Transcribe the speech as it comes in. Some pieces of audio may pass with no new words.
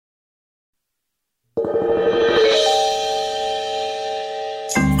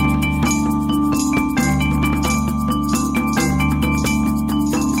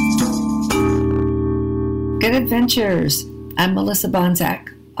Adventures. I'm Melissa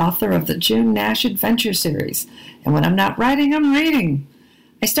Bonzak, author of the June Nash Adventure Series, and when I'm not writing, I'm reading.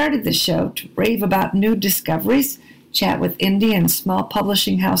 I started this show to rave about new discoveries, chat with indie and small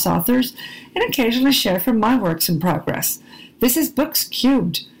publishing house authors, and occasionally share from my works in progress. This is Books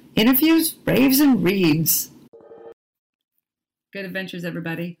Cubed, interviews, raves, and reads. Good adventures,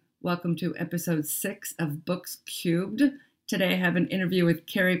 everybody. Welcome to episode 6 of Books Cubed. Today I have an interview with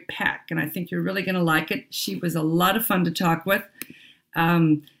Carrie Pack, and I think you're really going to like it. She was a lot of fun to talk with.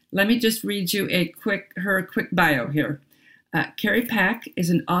 Let me just read you her quick bio here. Carrie Pack is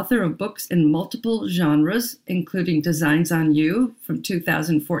an author of books in multiple genres, including Designs on You from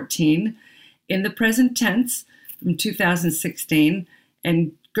 2014, In the Present Tense from 2016,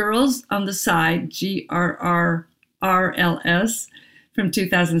 and Girls on the Side, GRRRLS, from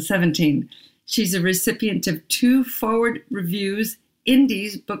 2017. She's a recipient of 2 Forward Reviews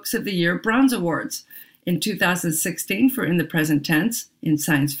Indies Books of the Year Bronze Awards, in 2016 for In the Present Tense in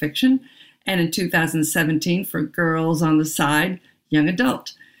science fiction, and in 2017 for Girls on the Side, Young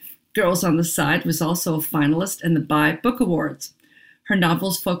Adult. Girls on the Side was also a finalist in the Bi Book Awards. Her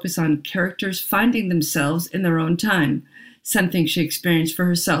novels focus on characters finding themselves in their own time, something she experienced for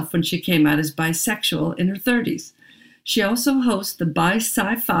herself when she came out as bisexual in her 30s. She also hosts the Bi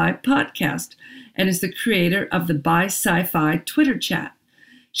Sci-Fi podcast and is the creator of the Bi Sci-Fi Twitter chat.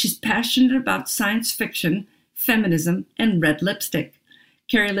 She's passionate about science fiction, feminism, and red lipstick.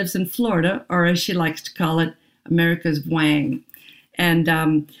 Carrie lives in Florida, or as she likes to call it, America's Wang. And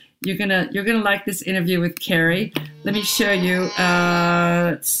you're gonna like this interview with Carrie. Let me show you.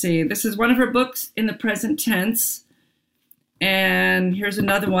 Let's see. This is one of her books in the present tense, and here's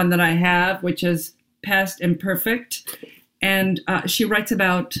another one that I have, which is Past Imperfect. And she writes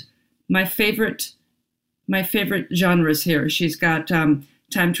about my favorite genres here. She's got time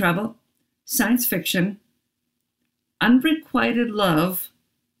travel, science fiction, unrequited love,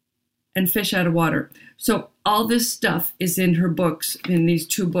 and fish out of water. So all this stuff is in her books, in these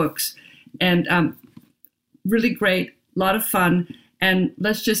 2 books. And really great, a lot of fun. And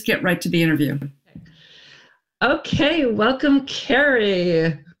let's just get right to the interview. Okay, welcome,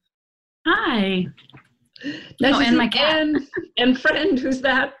 Carrie. Hi. Nice and my cat. And friend, who's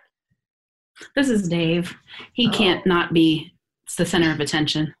that? This is Dave. He can't not be the center of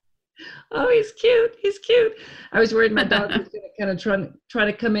attention. Oh, he's cute. He's cute. I was worried my dog was going to kind of try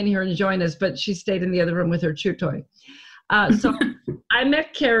to come in here and join us, but she stayed in the other room with her chew toy. So I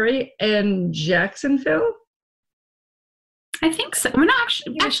met Carrie in Jacksonville. I think so. We're not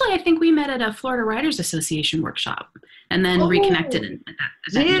actually, I think we met at a Florida Writers Association workshop and then reconnected at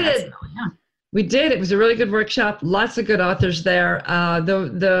that in Jacksonville. Yeah. We did. It was a really good workshop. Lots of good authors there.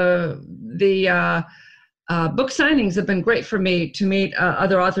 The book signings have been great for me to meet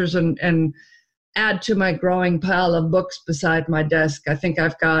other authors and add to my growing pile of books beside my desk. I think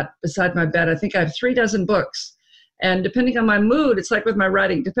I've got, beside my bed, I think I have 3 dozen books. And depending on my mood, it's like with my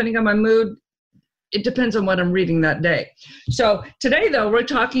writing, depending on my mood, it depends on what I'm reading that day. So today, though, we're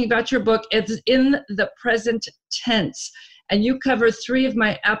talking about your book. It's In the Present Tense. And you cover 3 of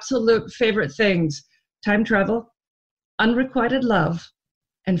my absolute favorite things: time travel, unrequited love,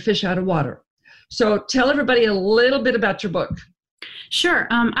 and fish out of water. So tell everybody a little bit about your book. Sure.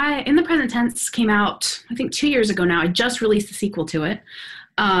 In the Present Tense came out, I think 2 years ago now. I just released a sequel to it.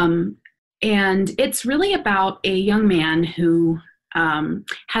 And it's really about a young man who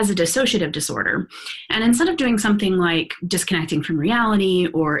has a dissociative disorder. And instead of doing something like disconnecting from reality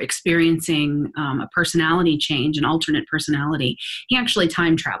or experiencing a personality change, an alternate personality, he actually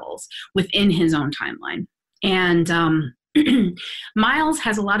time travels within his own timeline. And Miles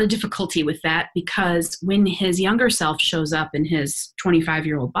has a lot of difficulty with that because when his younger self shows up in his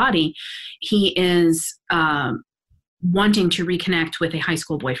 25-year-old body, he is wanting to reconnect with a high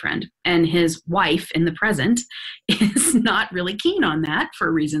school boyfriend, and his wife in the present is not really keen on that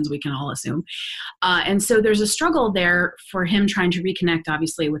for reasons we can all assume. And so there's a struggle there for him trying to reconnect,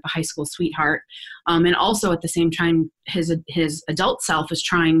 obviously, with a high school sweetheart. And also at the same time, his adult self is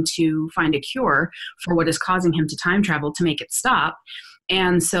trying to find a cure for what is causing him to time travel to make it stop.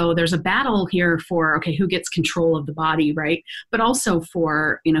 And so there's a battle here for, okay, who gets control of the body, right? But also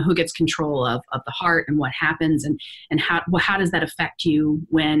for, who gets control of the heart and what happens and how does that affect you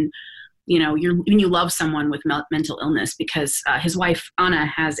when, when you love someone with mental illness? Because his wife, Anna,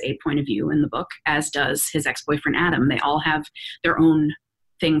 has a point of view in the book, as does his ex-boyfriend, Adam. They all have their own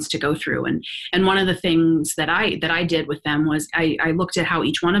things to go through. And one of the things that I did with them was I looked at how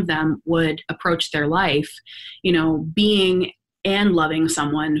each one of them would approach their life, being and loving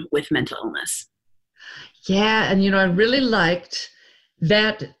someone with mental illness. Yeah, and I really liked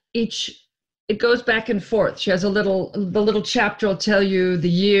that each it goes back and forth. She has the little chapter will tell you the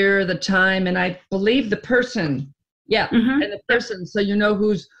year, the time, and I believe the person. Yeah, and the person, so you know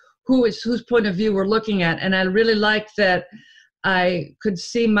whose point of view we're looking at. And I really like that I could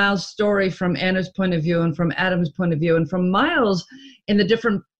see Miles' story from Anna's point of view and from Adam's point of view and from Miles in the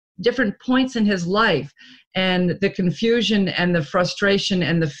different points in his life, and the confusion and the frustration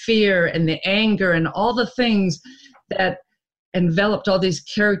and the fear and the anger and all the things that enveloped all these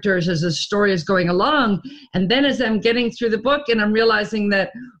characters as the story is going along. And then as I'm getting through the book and I'm realizing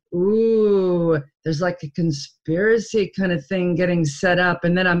that, ooh, there's like a conspiracy kind of thing getting set up,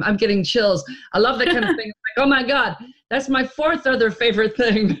 and then I'm getting chills. I love that kind of thing. Like, oh my God, that's my fourth other favorite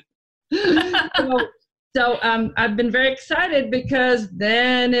thing. So I've been very excited because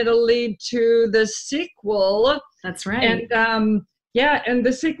then it'll lead to the sequel. That's right. And and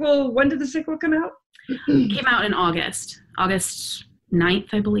the sequel, when did the sequel come out? It came out in August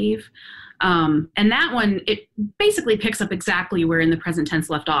 9th, I believe. And that one, it basically picks up exactly where In the Present Tense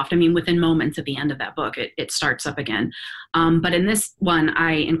left off. I mean, within moments at the end of that book, it starts up again. But in this one,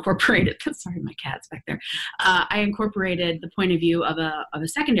 I incorporated, sorry, my cat's back there. I incorporated the point of view of a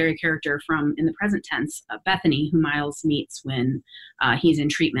secondary character from In the Present Tense, Bethany, who Miles meets when he's in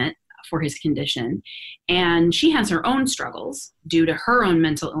treatment for his condition. And she has her own struggles due to her own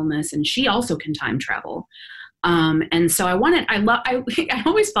mental illness, and she also can time travel. And so I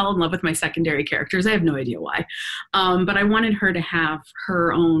always fall in love with my secondary characters. I have no idea why. But I wanted her to have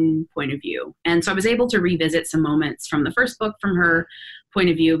her own point of view. And so I was able to revisit some moments from the first book from her point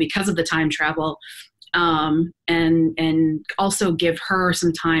of view because of the time travel. And also give her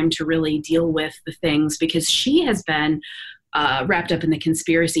some time to really deal with the things, because she has been wrapped up in the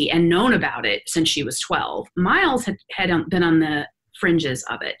conspiracy and known about it since she was 12. Miles had been on the fringes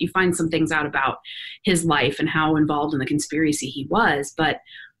of it. You find some things out about his life and how involved in the conspiracy he was, but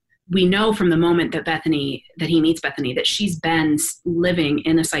we know from the moment that he meets Bethany, that she's been living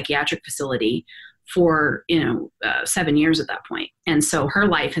in a psychiatric facility for 7 years at that point. And so her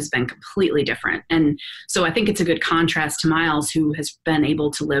life has been completely different. And so I think it's a good contrast to Miles, who has been able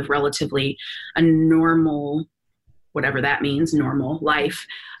to live relatively a normal, whatever that means, normal life,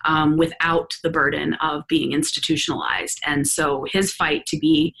 without the burden of being institutionalized. And so his fight to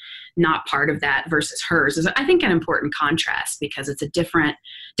be not part of that versus hers is, I think, an important contrast, because it's a different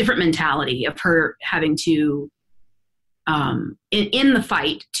mentality of her having to, in the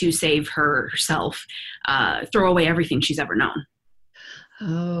fight to save herself, throw away everything she's ever known.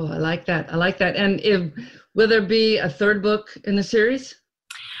 Oh, I like that. And will there be a third book in the series?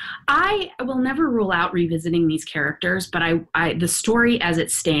 I will never rule out revisiting these characters, but the story as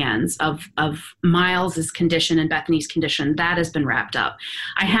it stands of Miles's condition and Bethany's condition, that has been wrapped up.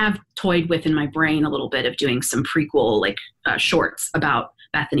 I have toyed with in my brain a little bit of doing some prequel shorts about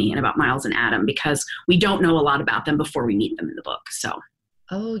Bethany and about Miles and Adam, because we don't know a lot about them before we meet them in the book. So.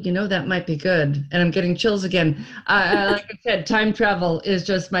 Oh, that might be good. And I'm getting chills again. Like I said, time travel is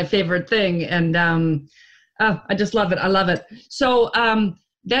just my favorite thing. And I just love it. I love it. So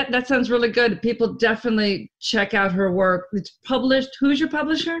that sounds really good. People definitely check out her work. It's published. Who's your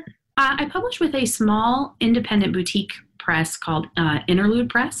publisher? I publish with a small independent boutique press called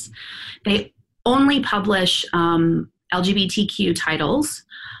Interlude Press. They only publish LGBTQ titles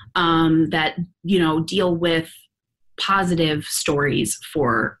that deal with positive stories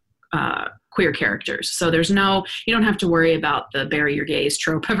for queer characters. So you don't have to worry about the bury your gays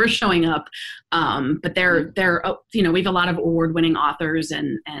trope ever showing up. But they're we have a lot of award-winning authors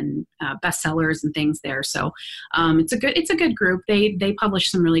and bestsellers and things there. So it's a good group. They publish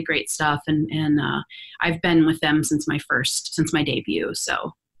some really great stuff, and I've been with them since my debut.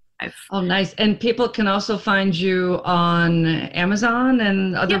 So Oh, nice. And people can also find you on Amazon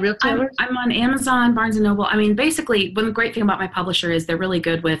and other retailers? I'm on Amazon, Barnes & Noble. I mean, basically, one great thing about my publisher is they're really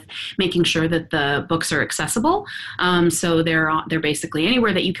good with making sure that the books are accessible. So they're basically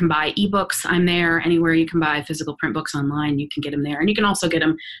anywhere that you can buy ebooks, I'm there. Anywhere you can buy physical print books online, you can get them there. And you can also get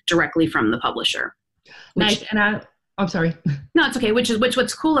them directly from the publisher. Nice. And I'm sorry. No, it's okay.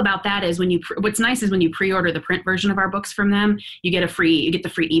 What's cool about that is what's nice is when you pre-order the print version of our books from them, you get the free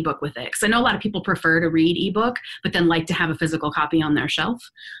ebook with it. Because I know a lot of people prefer to read ebook, but then like to have a physical copy on their shelf.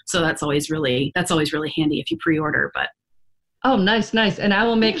 So that's always really handy if you pre-order. But oh, nice. And I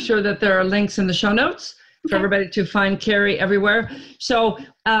will make sure that there are links in the show notes for everybody to find Carrie everywhere. So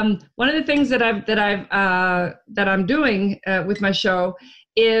one of the things that I'm doing with my show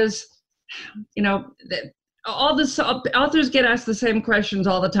is, all this authors get asked the same questions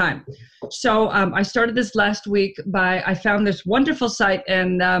all the time. So I started this last week I found this wonderful site,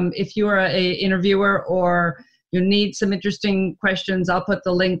 and if you are a interviewer or you need some interesting questions, I'll put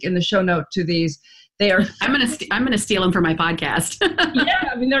the link in the show note to these. They are. I'm gonna steal them for my podcast. Yeah,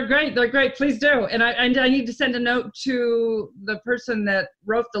 I mean they're great. They're great. Please do. And I need to send a note to the person that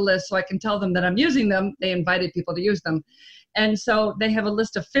wrote the list so I can tell them that I'm using them. They invited people to use them, and so they have a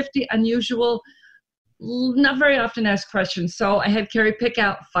list of 50 unusual, not very often asked questions. So I had Carrie pick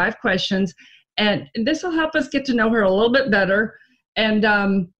out 5 questions, and this will help us get to know her a little bit better. And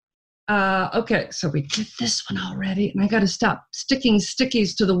okay, so we did this one already, and I got to stop sticking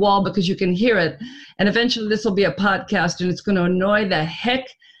stickies to the wall because you can hear it. And eventually this will be a podcast, and it's going to annoy the heck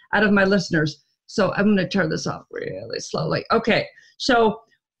out of my listeners. So I'm going to turn this off really slowly. Okay, so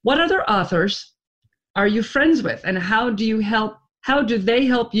what other authors are you friends with, and how do they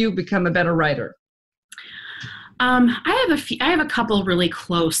help you become a better writer? I have a couple really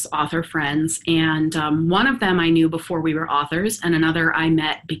close author friends, and one of them I knew before we were authors, and another I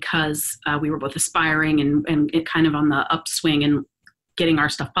met because we were both aspiring and it kind of on the upswing and getting our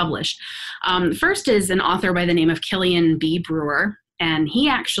stuff published. First is an author by the name of Killian B. Brewer, and he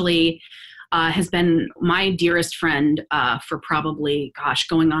actually has been my dearest friend for probably,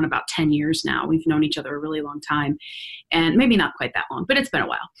 going on about 10 years now. We've known each other a really long time, and maybe not quite that long, but it's been a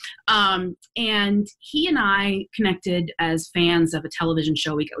while. And he and I connected as fans of a television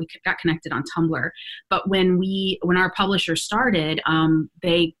show. We got connected on Tumblr, but when our publisher started,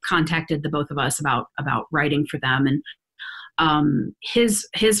 they contacted the both of us about writing for them. And his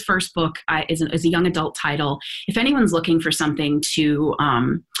first book is a young adult title. If anyone's looking for something to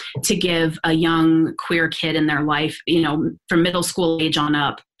give a young queer kid in their life, from middle school age on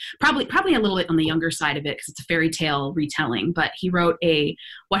up, probably a little bit on the younger side of it because it's a fairy tale retelling. But he wrote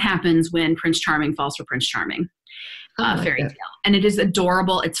What Happens When Prince Charming Falls for Prince Charming fairy tale, and it is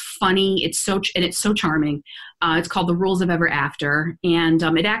adorable. It's funny. It's so charming. It's called The Rules of Ever After, and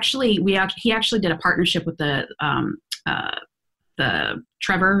he actually did a partnership with the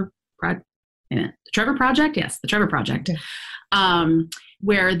Trevor Project. Yes, the Trevor Project,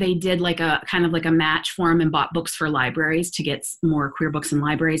 where they did like a kind of like a match for him and bought books for libraries to get more queer books in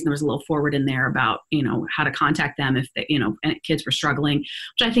libraries. And there was a little forward in there about, how to contact them if they, and kids were struggling,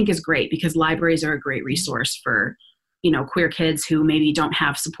 which I think is great because libraries are a great resource for, queer kids who maybe don't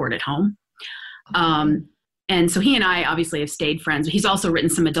have support at home. And so he and I obviously have stayed friends. He's also written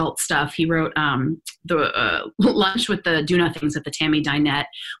some adult stuff. He wrote the Lunch with the Do-Nothings at the Tammy Dynette.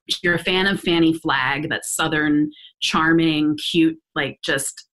 If you're a fan of Fannie Flagg, that's Southern, charming, cute, like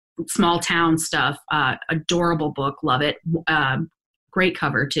just small town stuff. Adorable book. Love it. Great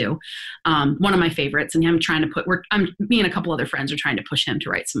cover too. One of my favorites. And me and a couple other friends are trying to push him to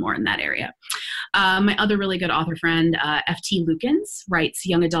write some more in that area. My other really good author friend, F.T. Lukens, writes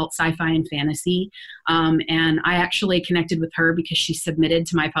young adult sci-fi and fantasy. And I actually connected with her because she submitted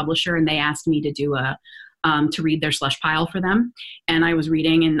to my publisher and they asked me to do to read their slush pile for them. And I was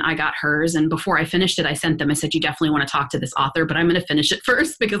reading and I got hers. And before I finished it, I sent them, I said, you definitely want to talk to this author, but I'm going to finish it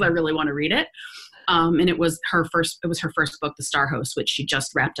first because I really want to read it. And it was her first book, The Star Host, which she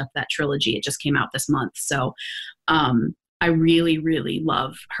just wrapped up that trilogy. It just came out this month. So, I really, really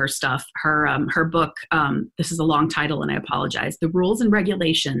love her stuff. Her book, this is a long title and I apologize. The Rules and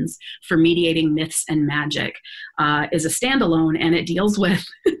Regulations for Mediating Myths and Magic is a standalone, and it deals with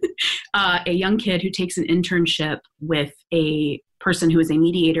a young kid who takes an internship with a person who is a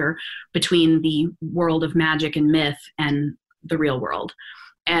mediator between the world of magic and myth and the real world.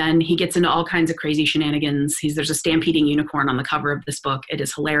 And he gets into all kinds of crazy shenanigans. There's a stampeding unicorn on the cover of this book. It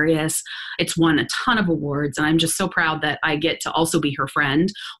is hilarious. It's won a ton of awards, and I'm just so proud that I get to also be her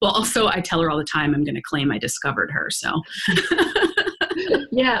friend. Well, also, I tell her all the time I'm going to claim I discovered her. So,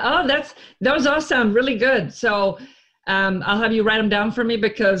 yeah. Oh, those all sound really good. So, I'll have you write them down for me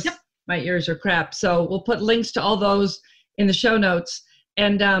because my ears are crap. So we'll put links to all those in the show notes,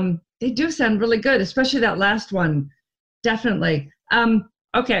 and they do sound really good, especially that last one. Definitely.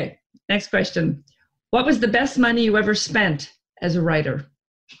 Okay, next question. What was the best money you ever spent as a writer?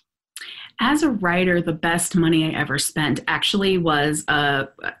 As a writer, the best money I ever spent actually was,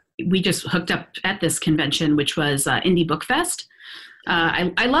 we just hooked up at this convention, which was Indie Book Fest.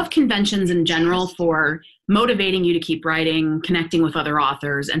 I love conventions in general for motivating you to keep writing, connecting with other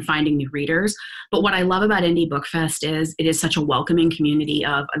authors, and finding new readers. But what I love about Indie Book Fest is it is such a welcoming community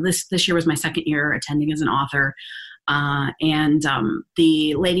of, this year was my second year attending as an author. And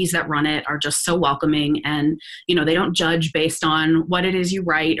the ladies that run it are just so welcoming, and they don't judge based on what it is you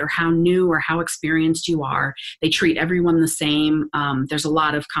write or how new or how experienced you are. They treat everyone the same. There's a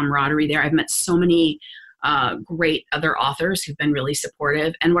lot of camaraderie there. I've met so many great other authors who've been really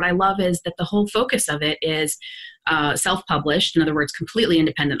supportive. And what I love is that the whole focus of it is self-published, in other words, completely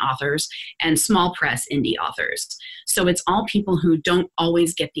independent authors, and small press indie authors. So it's all people who don't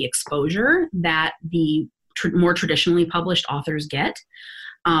always get the exposure that the more traditionally published authors get.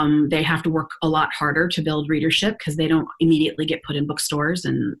 They have to work a lot harder to build readership because they don't immediately get put in bookstores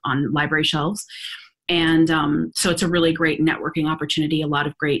and on library shelves. And so it's a really great networking opportunity, a lot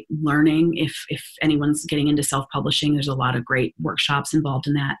of great learning. If anyone's getting into self-publishing, there's a lot of great workshops involved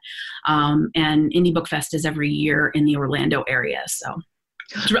in that. And Indie Book Fest is every year in the Orlando area. So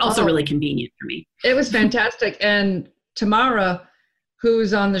it's also really convenient for me. It was fantastic. And Tamara,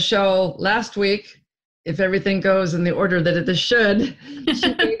 who's on the show last week, if everything goes in the order that it should,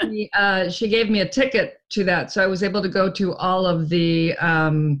 she gave me a ticket to that. So I was able to go to all of the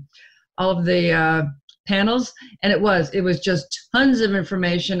panels, and it was just tons of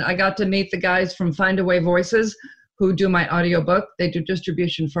information. I got to meet the guys from Findaway Voices who do my audiobook. They do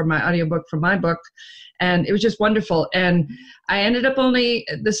distribution for my audiobook for my book. And it was just wonderful. And I ended up only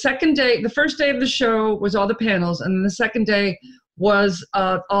the first day of the show was all the panels. And then the second day was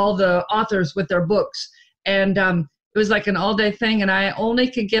all the authors with their books. And it was like an all-day thing. And I only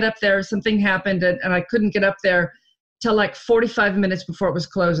could get up there. Something happened, and I couldn't get up there till like 45 minutes before it was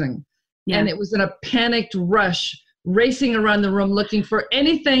closing. Yeah. And it was in a panicked rush, racing around the room looking for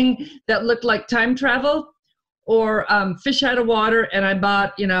anything that looked like time travel or fish out of water. And I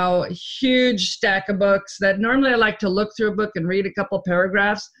bought, a huge stack of books that normally I like to look through a book and read a couple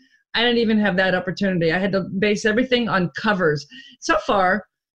paragraphs. I didn't even have that opportunity. I had to base everything on covers. So far,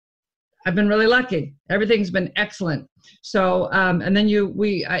 I've been really lucky. Everything's been excellent. So, and then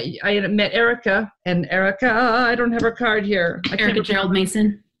I met Erica, and Erica, I don't have her card here. Erica Gerald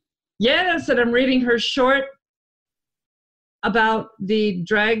Mason. Yes, and I'm reading her short about the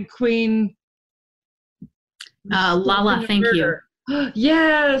drag queen. Lala, thank you.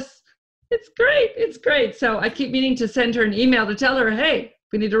 Yes, it's great. It's great. So I keep meaning to send her an email to tell her, hey,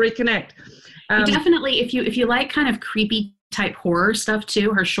 we need to reconnect. Definitely, if you like kind of creepy type horror stuff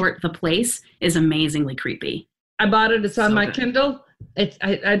too, her short The Place is amazingly creepy. I bought it. It's on my Kindle.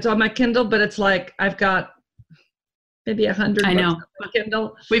 It's on my Kindle, but it's like I've got maybe 100 I know. On my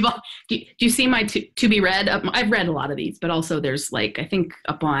Kindle. Do you see my to be read? I've read a lot of these, but also there's like, I think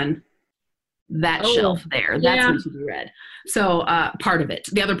up on that shelf there, that's my to be read. So part of it,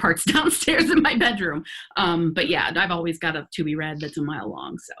 the other part's downstairs in my bedroom. But yeah, I've always got a to be read that's a mile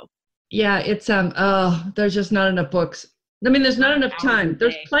long. So yeah, it's there's just not enough books. I mean, there's not enough time.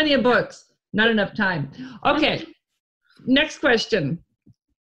 There's plenty of books, not enough time. Okay, next question.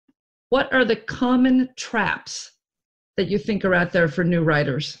 What are the common traps that you think are out there for new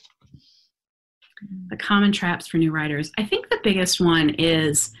writers? The common traps for new writers. I think the biggest one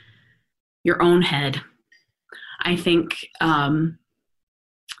is your own head. I think that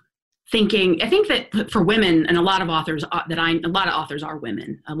for women, and a lot of authors are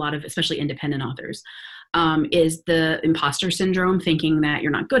women, especially independent authors, is the imposter syndrome, thinking that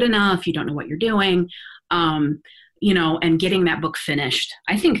you're not good enough, you don't know what you're doing, and getting that book finished.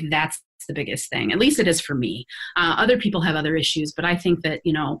 I think that's the biggest thing. At least it is for me. Other people have other issues, but I think that,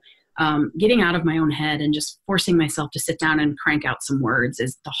 getting out of my own head and just forcing myself to sit down and crank out some words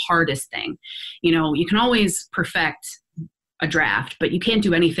is the hardest thing. You can always perfect a draft, but you can't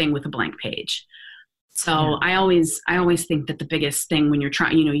do anything with a blank page. So yeah. I always think that the biggest thing when you're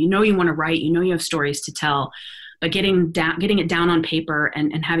trying, you want to write, you have stories to tell, but getting it down on paper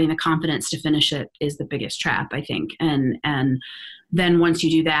and having the confidence to finish it is the biggest trap, I think. And then once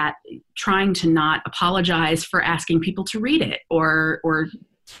you do that, trying to not apologize for asking people to read it or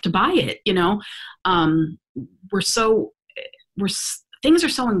to buy it. Things are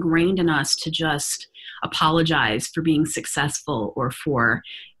so ingrained in us to just apologize for being successful or for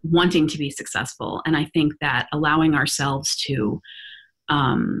wanting to be successful. And I think that allowing ourselves to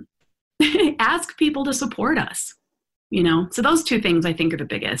ask people to support us, so those two things I think are the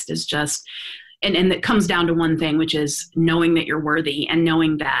biggest, is just, and it comes down to one thing, which is knowing that you're worthy and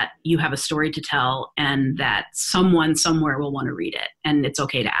knowing that you have a story to tell and that someone somewhere will want to read it, and it's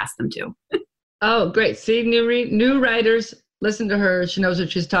okay to ask them to. Oh, great. See, new writers, listen to her. She knows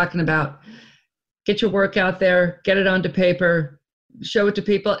what she's talking about. Get your work out there, get it onto paper, show it to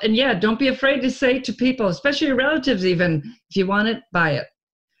people. And yeah, don't be afraid to say to people, especially your relatives even, if you want it, buy it.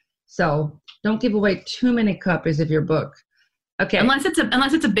 So don't give away too many copies of your book. Okay. Unless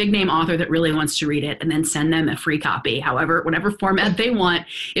it's a big name author that really wants to read it, and then send them a free copy, whatever format they want.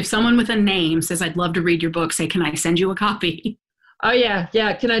 If someone with a name says, I'd love to read your book, say, can I send you a copy? Oh yeah,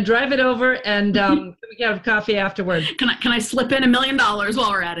 yeah. Can I drive it over and we can have coffee afterward? Can I slip in $1 million while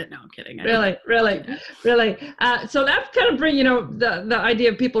we're at it? No, I'm kidding. Really. So that kind of bring, the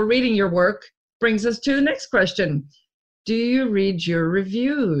idea of people reading your work brings us to the next question. Do you read your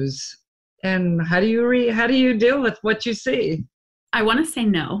reviews? And how do you deal with what you see? I want to say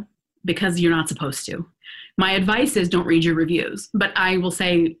no, because you're not supposed to. My advice is don't read your reviews, but I will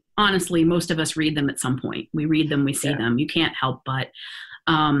say, honestly, most of us read them at some point. We read them, we see them. You can't help but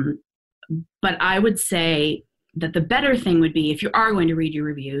I would say that the better thing would be, if you are going to read your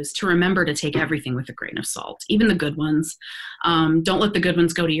reviews, to remember to take everything with a grain of salt, even the good ones. Don't let the good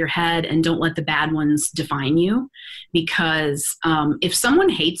ones go to your head, and don't let the bad ones define you, because if someone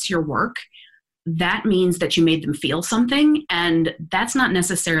hates your work, that means that you made them feel something, and that's not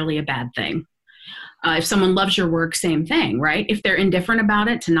necessarily a bad thing. If someone loves your work, same thing, right? If they're indifferent about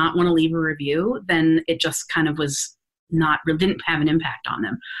it, to not want to leave a review, then it just kind of didn't have an impact on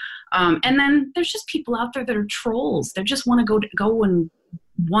them. And then there's just people out there that are trolls. They just want to go and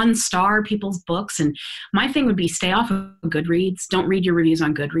 1-star people's books. And my thing would be, stay off of Goodreads. Don't read your reviews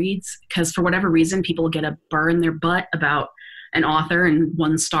on Goodreads, because for whatever reason, people get a burr in their butt about an author and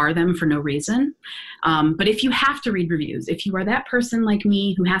 1-star them for no reason. But if you have to read reviews, if you are that person like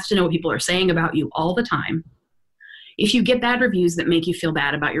me who has to know what people are saying about you all the time, if you get bad reviews that make you feel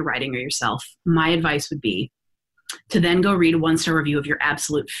bad about your writing or yourself, my advice would be to then go read a 1-star review of your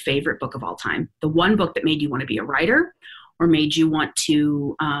absolute favorite book of all time. The one book that made you want to be a writer, or made you want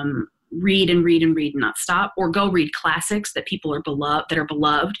to read and not stop, or go read classics that people are beloved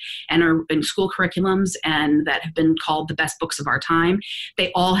and are in school curriculums and that have been called the best books of our time.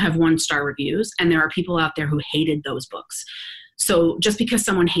 They all have 1-star reviews, and there are people out there who hated those books. So just because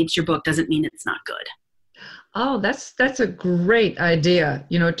someone hates your book doesn't mean it's not good. Oh, that's a great idea,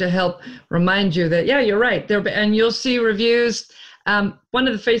 to help remind you that, yeah, you're right. And you'll see reviews. One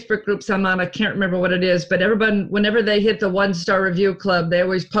of the Facebook groups I'm on, I can't remember what it is, but everyone, whenever they hit the 1-star review club, they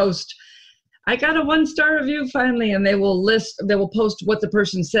always post, I got a 1-star review finally, and they will post what the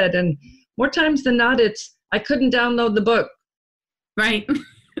person said. And more times than not, it's, I couldn't download the book. Right.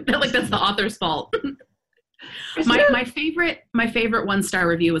 Like that's the author's fault. My favorite 1-star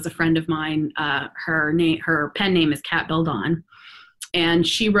review was a friend of mine. Her pen name is Kat Beldon, and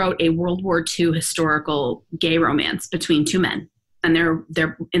she wrote a World War II historical gay romance between two men. And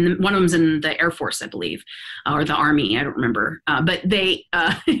they're one of them's in the Air Force, I believe, or the Army. I don't remember. But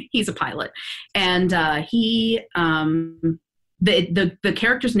he's a pilot, and the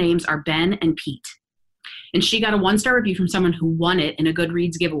characters' names are Ben and Pete. And she got a 1-star review from someone who won it in a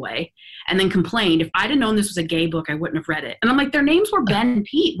Goodreads giveaway, and then complained, if I'd have known this was a gay book, I wouldn't have read it. And I'm like, their names were Ben and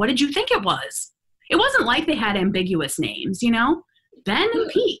Pete. What did you think it was? It wasn't like they had ambiguous names, Ben and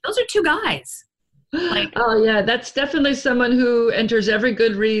Pete. Those are two guys. Oh yeah, that's definitely someone who enters every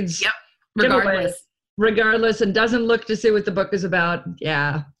Goodreads. Yep. Regardless, and doesn't look to see what the book is about.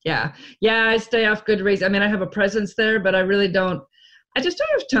 Yeah. I stay off Goodreads. I mean, I have a presence there, but I really don't. I just don't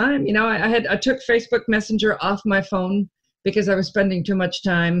have time. I took Facebook Messenger off my phone because I was spending too much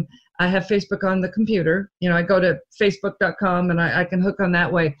time. I have Facebook on the computer. I go to facebook.com and I can hook on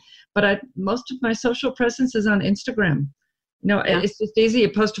that way. But most of my social presence is on Instagram. It's just easy. You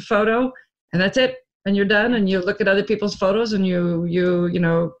post a photo and that's it. And you're done, and you look at other people's photos, and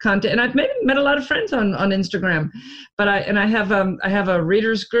you content. And I've met a lot of friends on Instagram, but I have a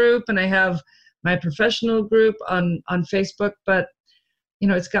readers group, and I have my professional group on Facebook. But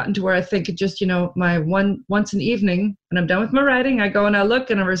it's gotten to where I think it just my once an evening when I'm done with my writing, I go and I look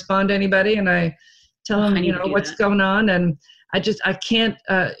and I respond to anybody, and I tell them what's going on, and I just can't.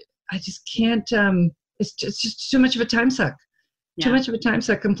 It's just too much of a time suck. Yeah. Too much of a time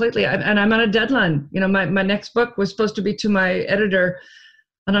suck completely. And I'm on a deadline. My next book was supposed to be to my editor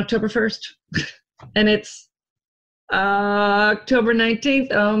on October 1st. And it's October 19th.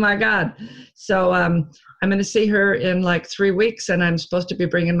 Oh my God. So I'm going to see her in like 3 weeks, and I'm supposed to be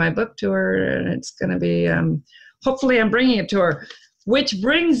bringing my book to her, and it's going to be, hopefully I'm bringing it to her, which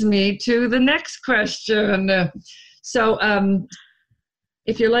brings me to the next question. So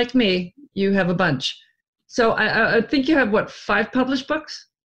if you're like me, you have a bunch. So I think you have 5 published books?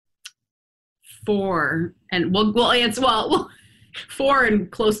 4, and it's 4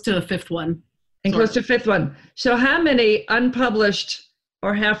 and close to a 5th one. And close to a 5th one. So how many unpublished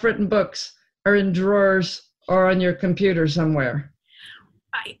or half-written books are in drawers or on your computer somewhere?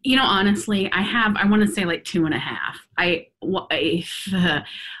 Honestly, I want to say like 2.5.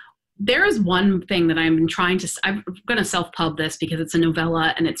 There is one thing that I'm going to self-pub this because it's a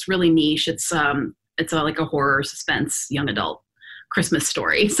novella and it's really niche. It's like a horror suspense young adult Christmas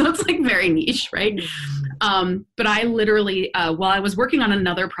story. So it's like very niche, right? But I literally, while I was working on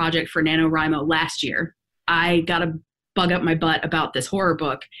another project for NaNoWriMo last year, I got a bug up my butt about this horror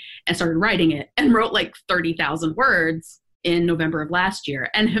book and started writing it and wrote like 30,000 words in November of last year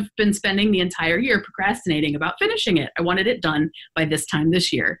and have been spending the entire year procrastinating about finishing it. I wanted it done by this time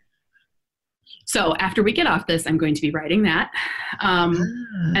this year. So after we get off this, I'm going to be writing that.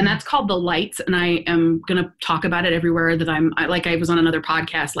 And that's called The Lights. And I am going to talk about it everywhere that I was on another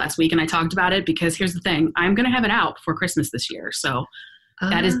podcast last week and I talked about it because here's the thing, I'm going to have it out before Christmas this year. So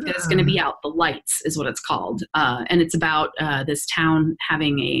that is going to be out. The Lights is what it's called. And it's about this town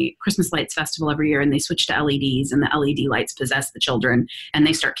having a Christmas lights festival every year, and they switch to LEDs, and the LED lights possess the children, and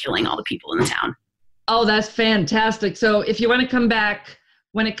they start killing all the people in the town. Oh, that's fantastic. So if you want to come back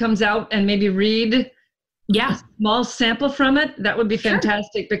when it comes out and maybe read a small sample from it, that would be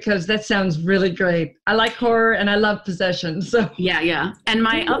fantastic because that sounds really great. I like horror and I love possession. So yeah. And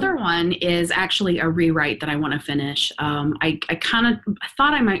my other one is actually a rewrite that I want to finish. I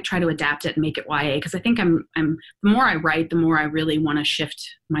thought I might try to adapt it and make it YA because I think I'm the more I write, the more I really want to shift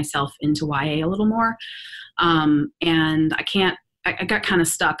myself into YA a little more. And I got kind of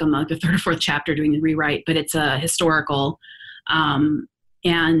stuck on the third or fourth chapter doing the rewrite, but it's a historical.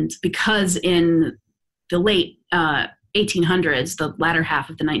 And because in the late 1800s, the latter half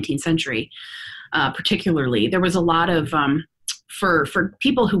of the 19th century, particularly, there was a lot of, for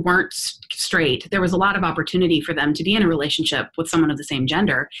people who weren't straight, there was a lot of opportunity for them to be in a relationship with someone of the same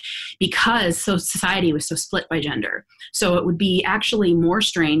gender because society was so split by gender. So it would be actually more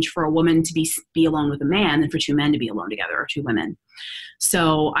strange for a woman to be alone with a man than for two men to be alone together or two women.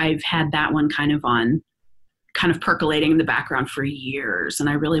 So I've had that one kind of percolating in the background for years. And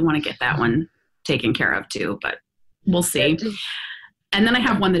I really want to get that one taken care of too, but we'll see. And then I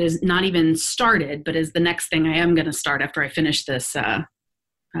have one that is not even started, but is the next thing I am going to start after I finish this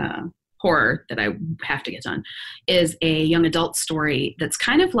horror that I have to get done, is a young adult story that's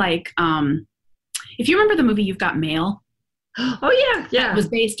kind of like, if you remember the movie You've Got Mail. Oh, yeah. It was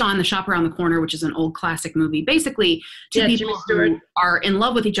based on The Shop Around the Corner, which is an old classic movie. Basically, two people who are in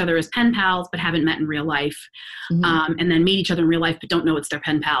love with each other as pen pals but haven't met in real life, and then meet each other in real life but don't know it's their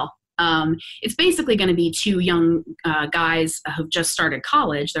pen pal. It's basically going to be two young guys who've just started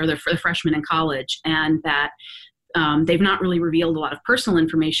college. They're the freshmen in college, and that they've not really revealed a lot of personal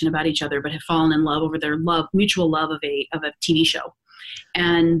information about each other, but have fallen in love over their mutual love of a TV show.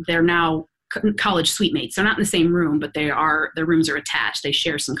 And they're now college suite mates. They're not in the same room, but their rooms are attached. They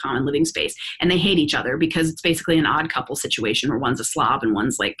share some common living space, and they hate each other because it's basically an odd couple situation where one's a slob and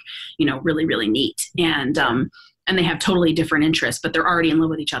one's like, really, really neat. And they have totally different interests, but they're already in love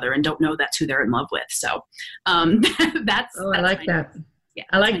with each other and don't know that's who they're in love with. So that's I like that. Yeah,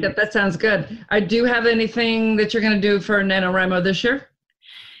 I like that. That sounds good. Do you have anything that you're going to do for NaNoWriMo this year?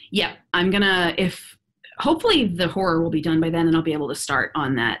 Yeah, I'm going to, hopefully the horror will be done by then and I'll be able to start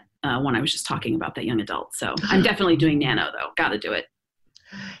on that one I was just talking about, that young adult. So I'm definitely doing Nano though. Got to do it.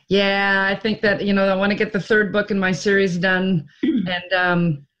 Yeah, I think that, I want to get the third book in my series done.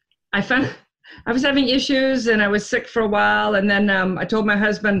 And I was having issues and I was sick for a while. And then I told my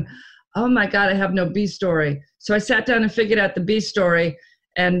husband, oh my God, I have no B story. So I sat down and figured out the B story.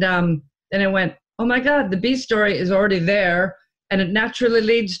 And then I went, oh my God, the B story is already there. And it naturally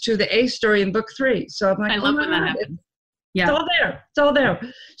leads to the A story in book 3. So I'm like, I love when that happens. Yeah. It's all there.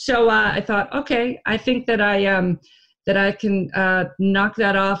 So I thought, okay, I think that I can knock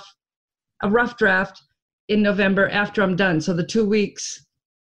that off, a rough draft, in November after I'm done. So the 2 weeks,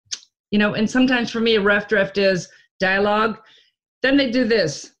 and sometimes for me, a rough draft is dialogue. Then they do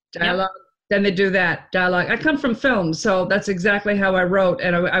this dialogue. Yep. Then they do that dialogue. I come from film, so that's exactly how I wrote.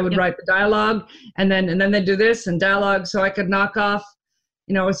 And I would write the dialogue, and then they do this and dialogue. So I could knock off,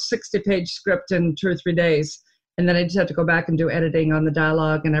 a 60-page script in 2 or 3 days. And then I just have to go back and do editing on the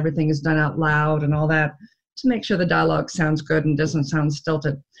dialogue, and everything is done out loud and all that to make sure the dialogue sounds good and doesn't sound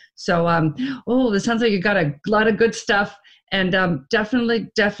stilted. So, this sounds like you got a lot of good stuff. And definitely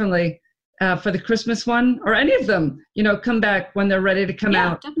for the Christmas one or any of them, come back when they're ready to come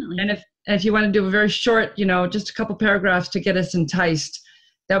out. Definitely. And if you want to do a very short, just a couple paragraphs to get us enticed,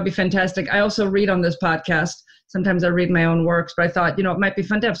 that would be fantastic. I also read on this podcast. Sometimes I read my own works, but I thought, it might be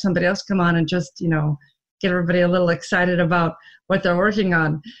fun to have somebody else come on and just, get everybody a little excited about what they're working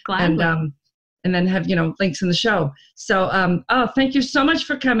on. Gladly. And then have, links in the show. So, thank you so much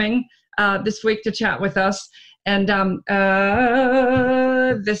for coming this week to chat with us. And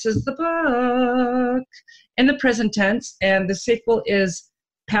this is the book in the present tense, and the sequel is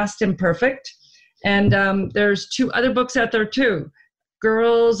Past Imperfect. And there's 2 other books out there too,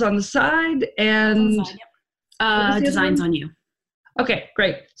 Girls on the Side and Designs on You. Okay,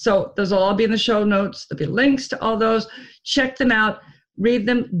 great. So those will all be in the show notes. There'll be links to all those. Check them out. Read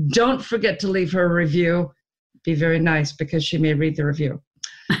them. Don't forget to leave her a review. Be very nice because she may read the review.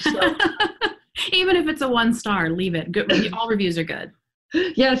 So, even if it's a 1-star, leave it. Good. All reviews are good.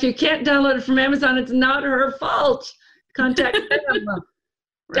 Yeah, if you can't download it from Amazon, it's not her fault. Contact them.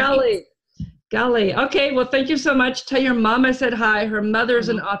 Right. Golly. Okay, well, thank you so much. Tell your mom I said hi. Her mother is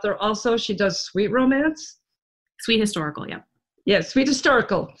an author also. She does sweet romance. Sweet historical, yeah. Yeah, sweet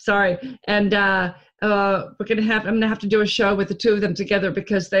historical. Sorry. And I'm gonna have to do a show with the two of them together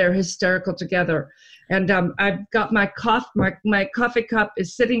because they are hysterical together. And I've got my coffee cup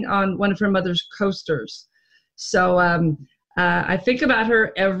is sitting on one of her mother's coasters. So I think about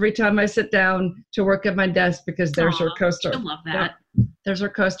her every time I sit down to work at my desk because there's her coaster. I love that. Yeah, there's her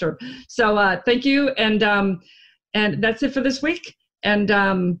coaster. So thank you, and that's it for this week.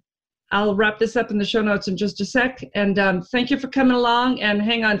 And I'll wrap this up in the show notes in just a sec. And thank you for coming along. And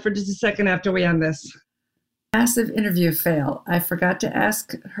hang on for just a second after we end this. Massive interview fail. I forgot to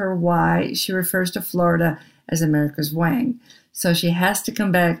ask her why she refers to Florida as America's Wang. So she has to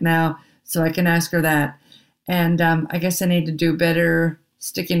come back now so I can ask her that. And I guess I need to do better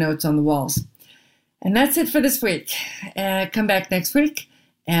sticky notes on the walls. And that's it for this week. Come back next week.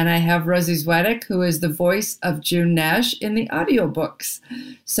 And I have Rosie Zwadek, who is the voice of June Nash in the audiobooks.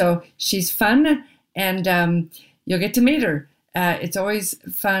 So she's fun, and you'll get to meet her. It's always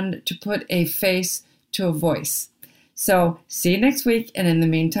fun to put a face to a voice. So see you next week. And in the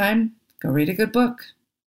meantime, go read a good book.